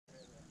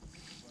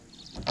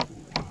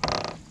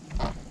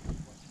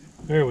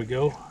There we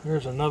go.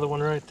 There's another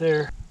one right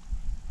there.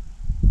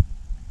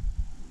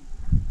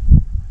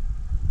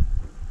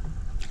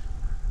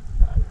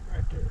 Got it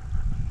right there.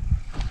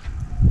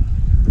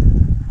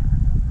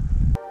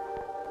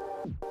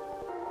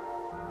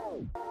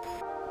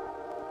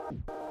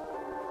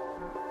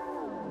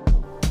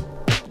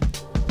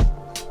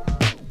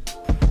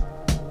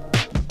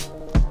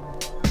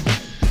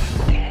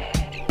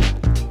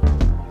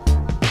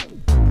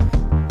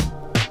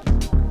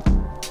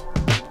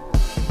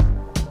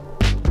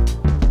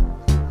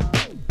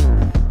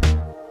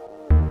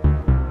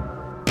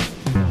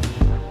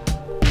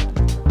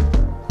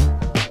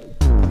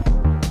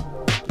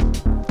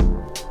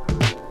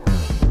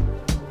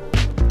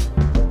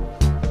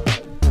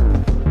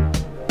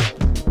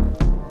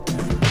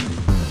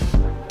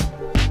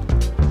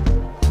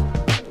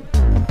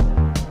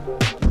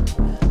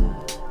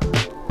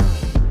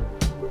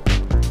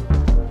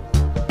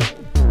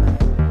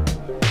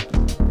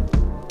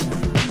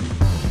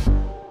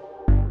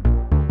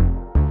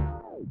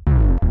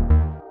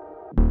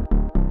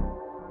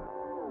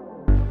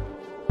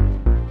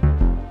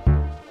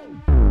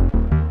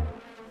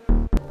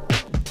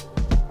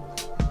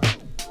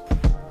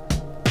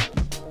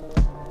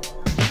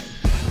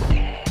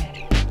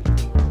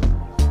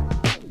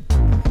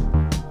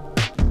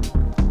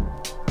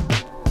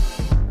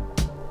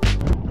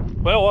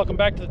 Well, welcome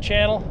back to the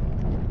channel.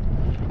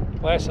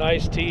 Glass of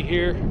iced tea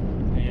here,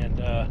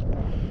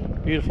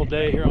 and beautiful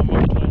day here on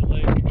Mark Twain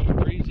Lake. A little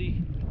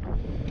breezy.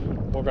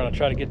 We're going to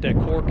try to get that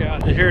cork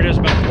out. Here it is,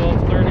 about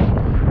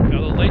 12:30. Got a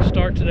little late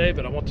start today,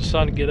 but I want the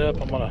sun to get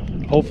up. I'm gonna,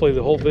 hopefully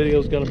the whole video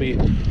is going to be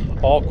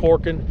all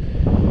corking,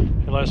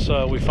 unless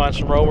we find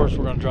some roamers.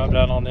 We're going to drop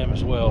down on them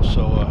as well.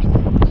 So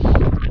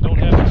don't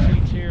have the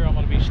seats here. I'm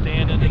going to be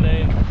standing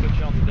today. I'm going to put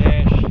you on the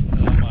dash.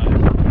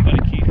 My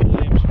buddy Keith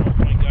Williams from Mark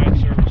Twain Guide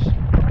Service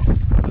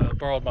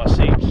borrowed my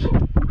seats today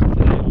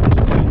on this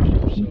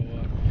couch.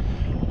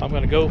 So I'm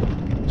going to go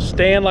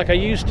stand like I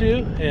used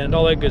to and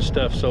all that good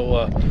stuff.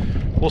 So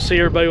we'll see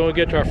everybody when we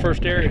get to our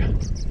first area.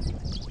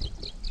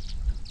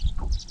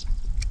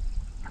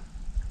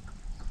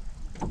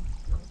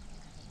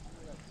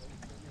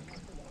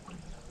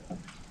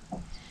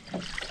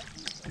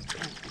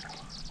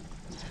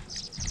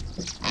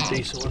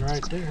 Decent one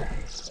right there.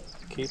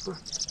 Keeper.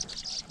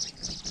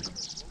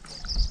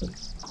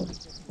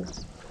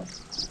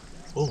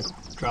 Boom.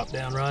 Drop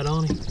down right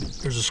on him.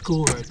 There's a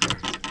school right there.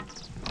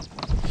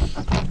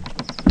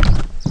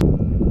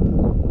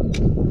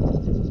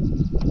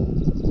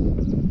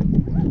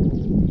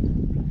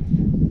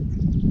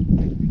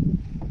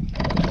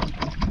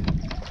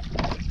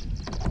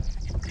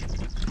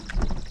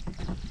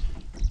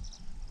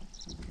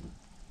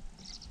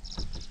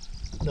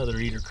 Another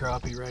eater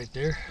crappie right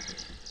there.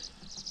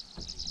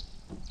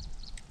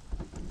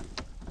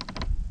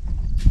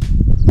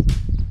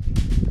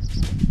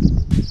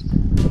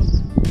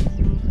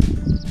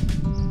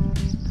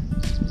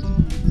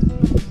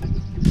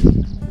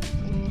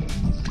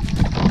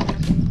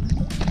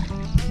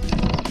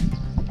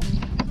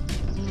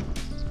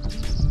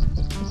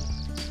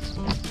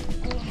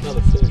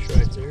 Another fish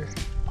right there.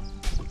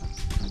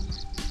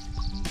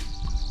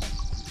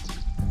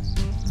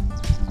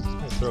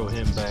 I throw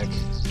him back.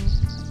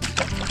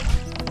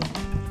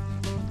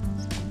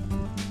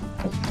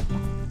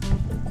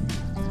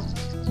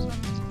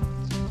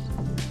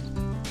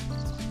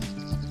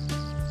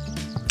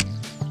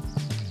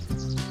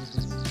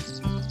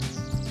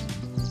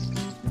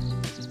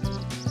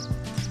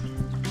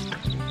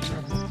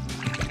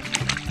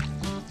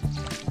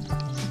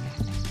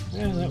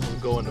 And that will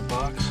go in the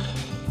box.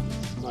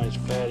 Nice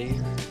fat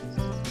eater.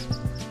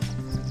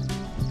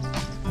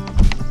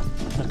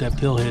 Got that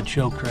pillhead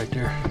choked right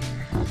there.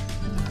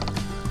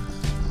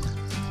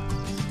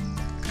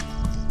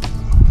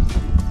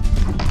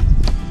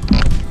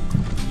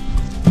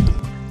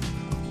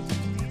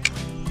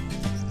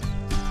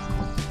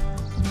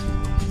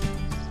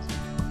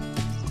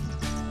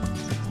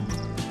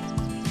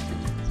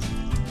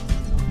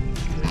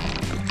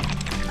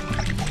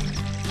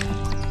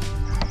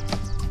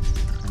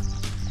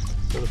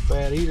 For the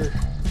fat eater.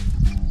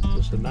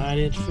 Just a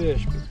 9-inch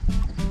fish,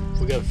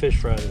 but we got a fish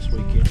fry this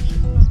weekend, so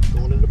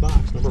going in the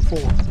box, number 4.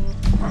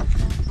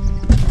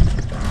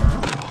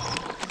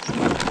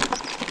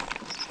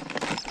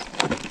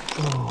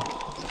 Oh.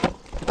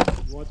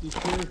 You want these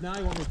chairs now?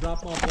 You want me to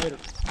drop them off later?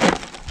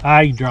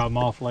 I can drop them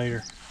off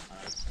later.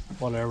 Right.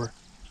 Whatever.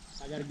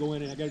 I gotta go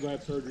in and I gotta go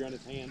have surgery on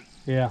his hand.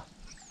 Yeah.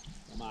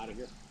 I'm out of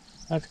here.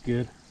 That's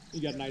good.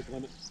 You got a nice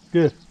limit.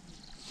 Good.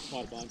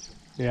 Caught a bunch.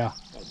 Yeah.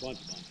 Caught a bunch.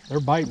 They're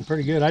biting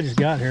pretty good. I just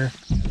got here.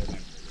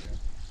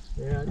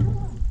 Yeah.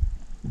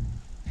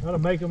 Try to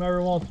make them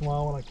every once in a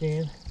while when I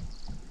can.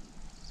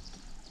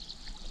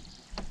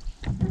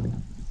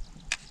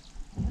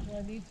 Do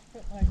I need to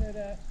put my hood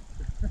up?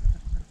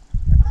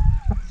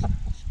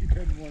 You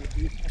couldn't want to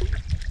do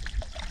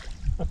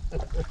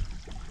that.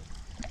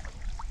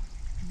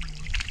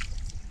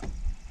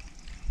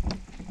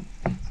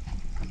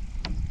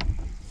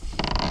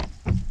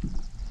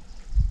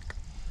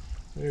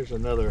 There's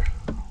another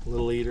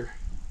little eater,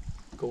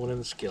 going in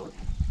the skillet.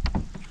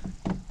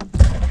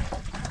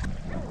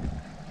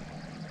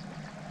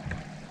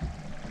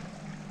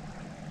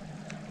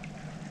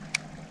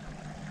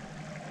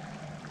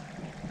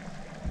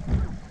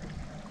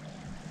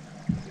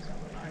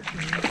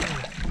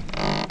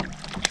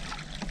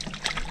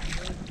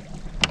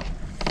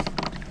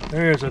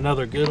 There's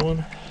another good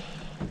one.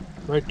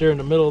 Right there in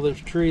the middle of this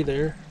tree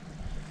there.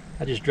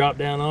 I just dropped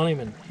down on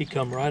him and he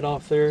come right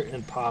off there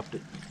and popped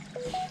it.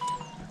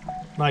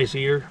 Nice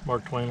ear,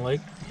 Mark Twain Lake.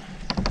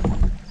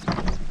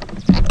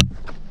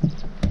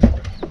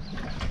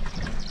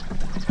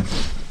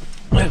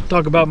 I have to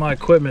talk about my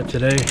equipment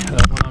today.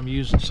 What I'm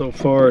using so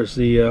far is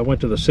the, I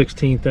went to the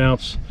 16th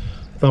ounce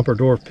Thumper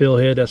Dwarf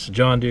Pillhead. That's the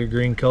John Deere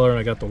green color, and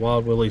I got the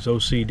Wild Willys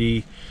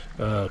OCD,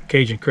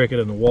 Cajun Cricket,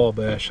 and the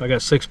Wabash. I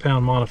got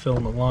 6-pound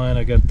monofilament line.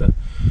 I got the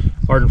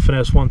Ardent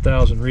Finesse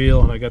 1000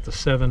 reel, and I got the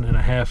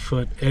 7.5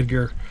 foot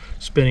Edgar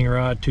spinning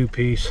rod,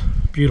 2-piece.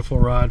 Beautiful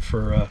rod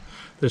for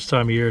this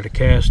time of year to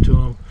cast to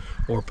them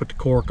or put the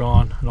cork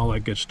on and all that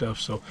good stuff.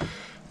 So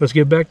let's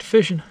get back to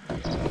fishing.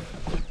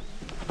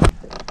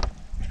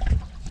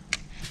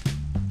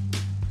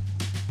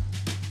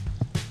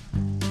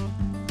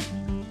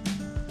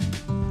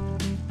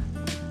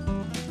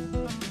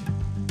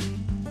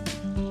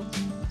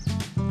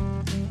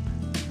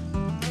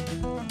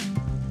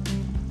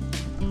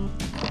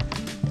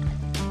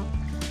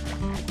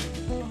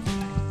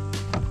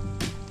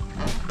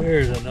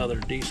 There's another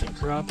decent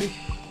crappie.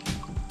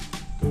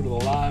 Go to the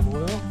live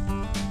well.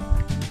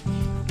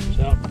 Was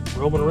out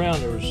roaming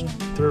around. There was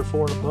 3 or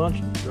 4 in a bunch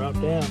and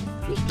dropped down.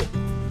 Just a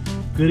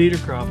good eater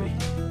crappie.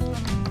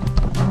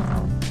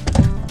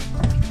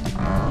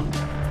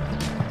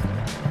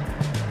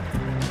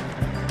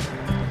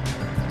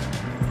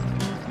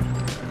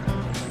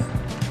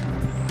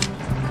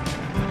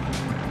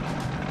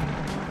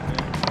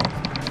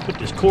 Put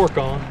this cork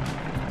on.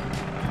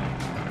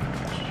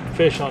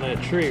 Fish on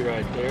that tree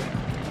right there.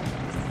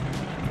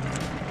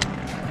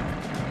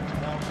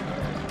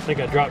 I think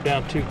I dropped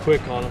down too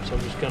quick on them, so I'm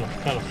just going to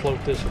kind of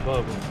float this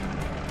above them.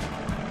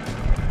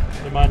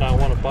 They might not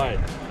want to bite.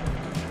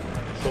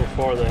 So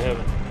far they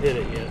haven't hit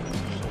it yet.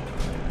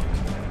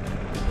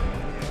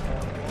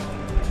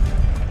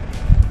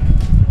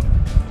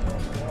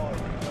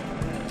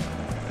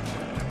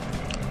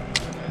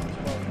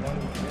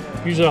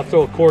 So. Usually I'll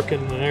throw a cork in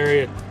an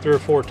area 3 or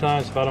 4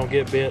 times. If I don't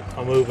get bit,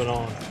 I'm moving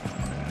on.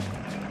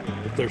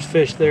 If there's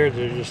fish there,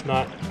 they're just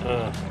not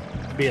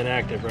being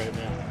active right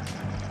now.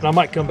 And I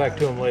might come back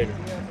to them later.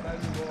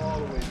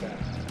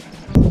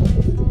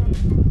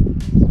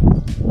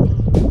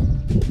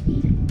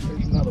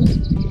 There's another one.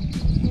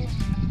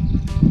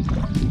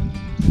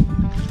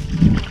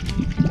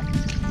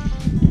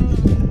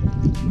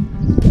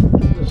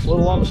 Just a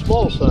little on the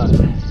small side.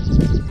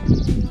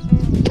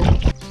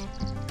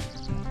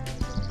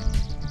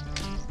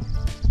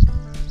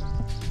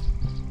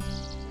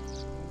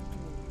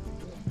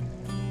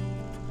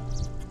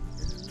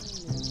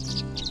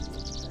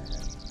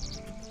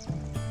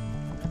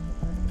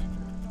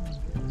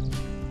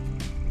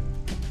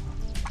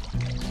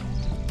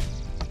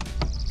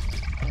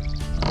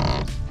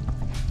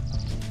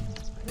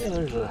 Yeah,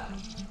 there's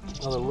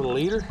another little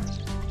eater.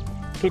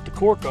 Took the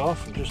cork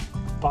off and just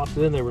popped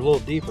it in. They were a little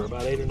deeper,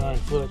 about 8 or 9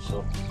 foot,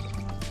 so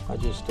I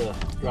just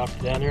dropped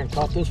it down there and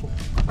caught this one.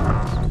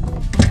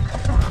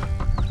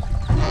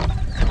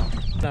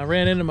 I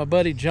ran into my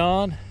buddy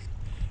John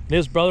and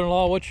his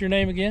brother-in-law. What's your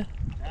name again?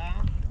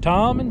 Tom.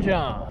 Tom and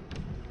John.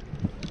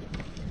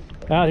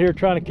 Out here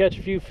trying to catch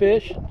a few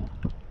fish.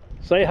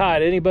 Say hi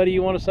to anybody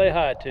you want to say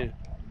hi to.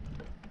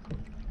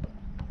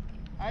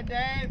 Hi,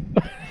 Dave.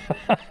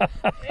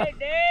 Hey,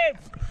 Dave!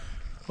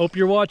 Hope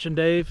you're watching,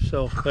 Dave.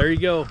 So there you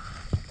go.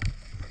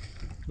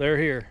 They're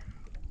here.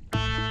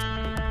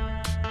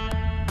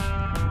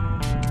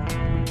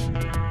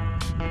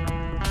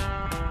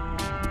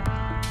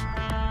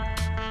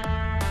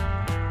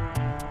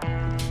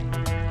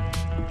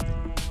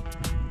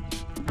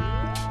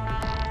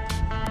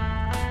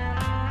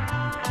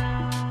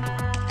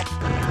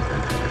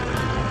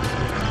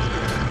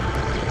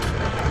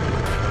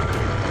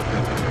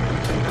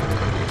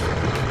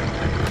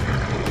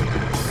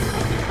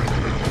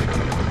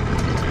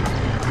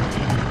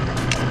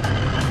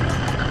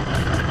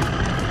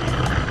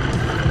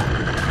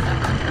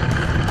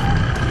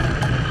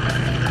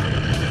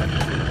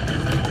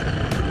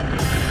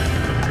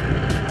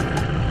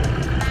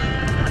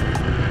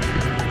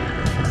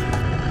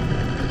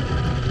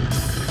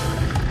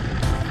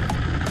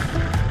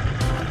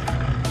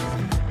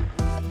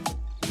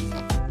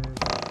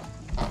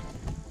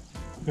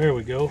 There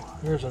we go.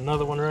 There's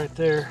another one right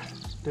there.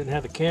 Didn't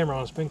have the camera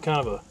on. It's been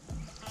kind of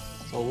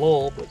a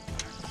lull, but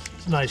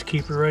it's a nice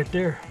keeper right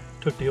there.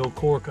 Took the old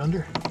cork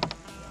under.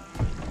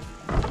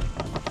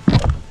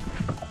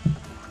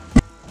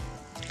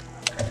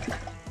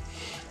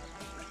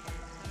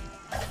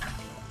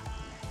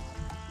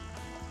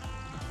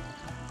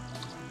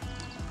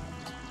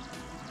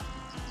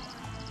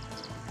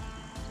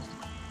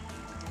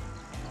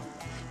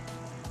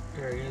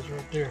 There he is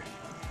right there.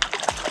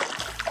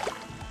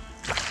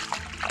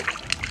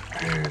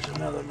 There's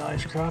another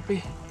nice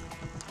crappie.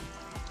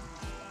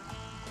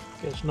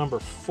 It's number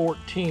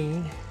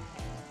 14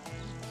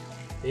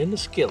 in the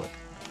skillet.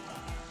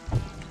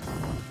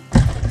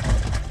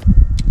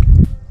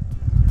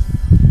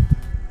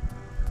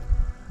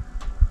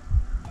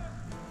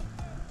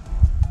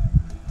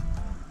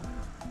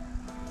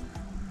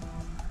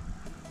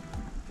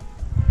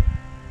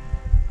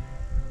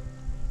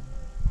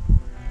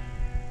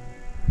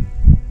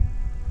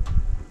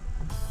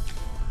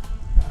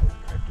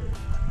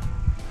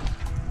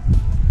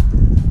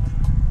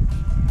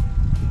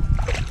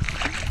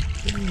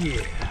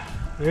 Yeah,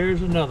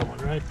 there's another one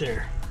right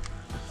there.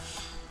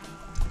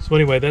 So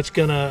anyway, that's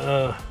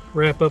gonna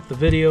wrap up the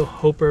video.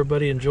 Hope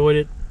everybody enjoyed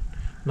it.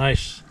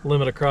 Nice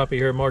limit of crappie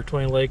here at Mark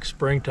Twain Lake.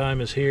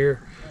 Springtime is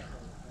here.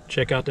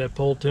 Check out that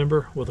pole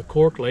timber with a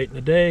cork late in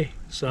the day.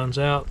 Sun's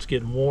out, it's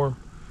getting warm.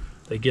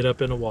 They get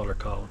up in the water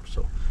column.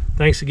 So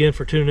thanks again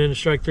for tuning in to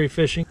Strike 3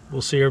 Fishing.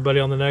 We'll see everybody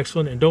on the next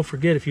one. And don't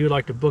forget, if you would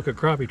like to book a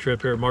crappie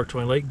trip here at Mark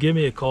Twain Lake, give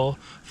me a call,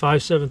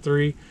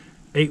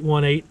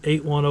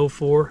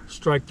 573-818-8104,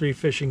 Strike 3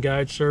 Fishing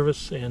Guide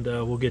Service, and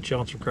we'll get you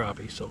on some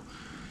crappie. So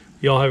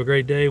y'all have a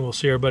great day, and we'll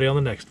see everybody on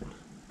the next one.